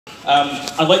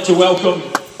I'd like to welcome,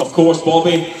 of course,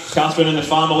 Bobby, Catherine and the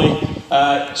family.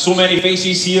 So many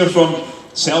faces here from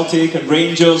Celtic and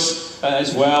Rangers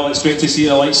as well. It's great to see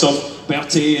the likes of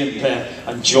Bertie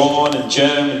and John and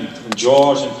Jim and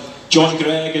George and John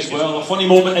Gregg as well. A funny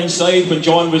moment inside when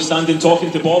John was standing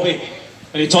talking to Bobby,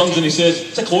 and he turns and he says,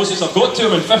 "It's the closest I've got to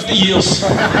him in 50 years.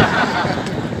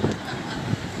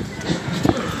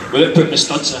 Without putting the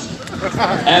studs in.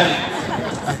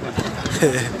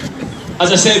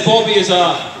 As I said, Bobby is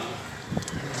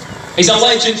he's a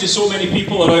legend to so many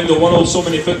people around the world, so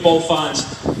many football fans.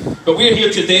 But we're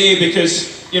here today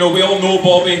because, you know, we all know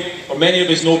Bobby, or many of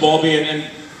us know Bobby, and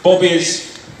Bobby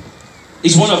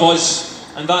he's one of us.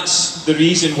 And that's the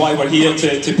reason why we're here,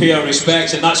 to pay our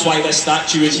respects, and that's why this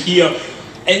statue is here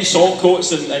in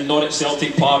Saltcoats and not at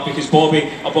Celtic Park, because Bobby,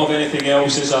 above anything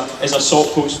else, is a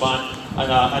Saltcoats man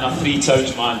and a Three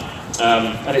Towns man.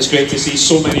 And it's great to see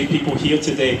so many people here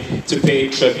today to pay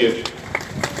tribute.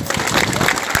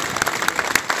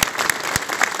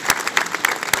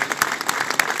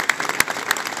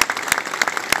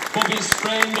 Bobby's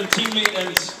friend and teammate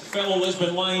and fellow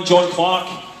Lisbon Lion, John Clark,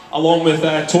 along with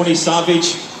Tony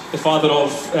Savage, the father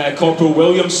of Corporal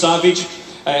William Savage,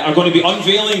 are going to be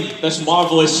unveiling this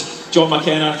marvellous John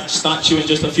McKenna statue in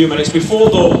just a few minutes. Before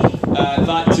though,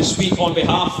 that, to speak on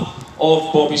behalf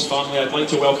of Bobby's family, I'd like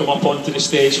to welcome up onto the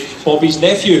stage Bobby's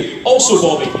nephew, also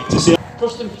Bobby, to say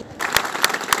first and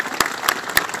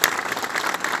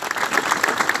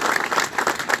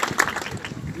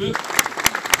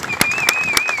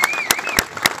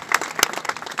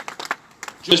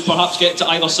just perhaps get to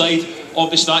either side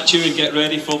of the statue and get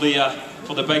ready for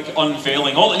the big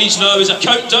unveiling. All it needs now is a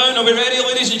countdown. Are we ready,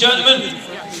 ladies and gentlemen?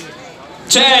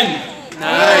 10,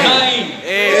 9,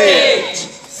 8,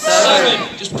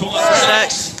 7, just pull up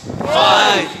 6,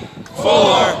 5,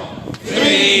 4,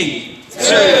 3,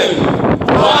 2,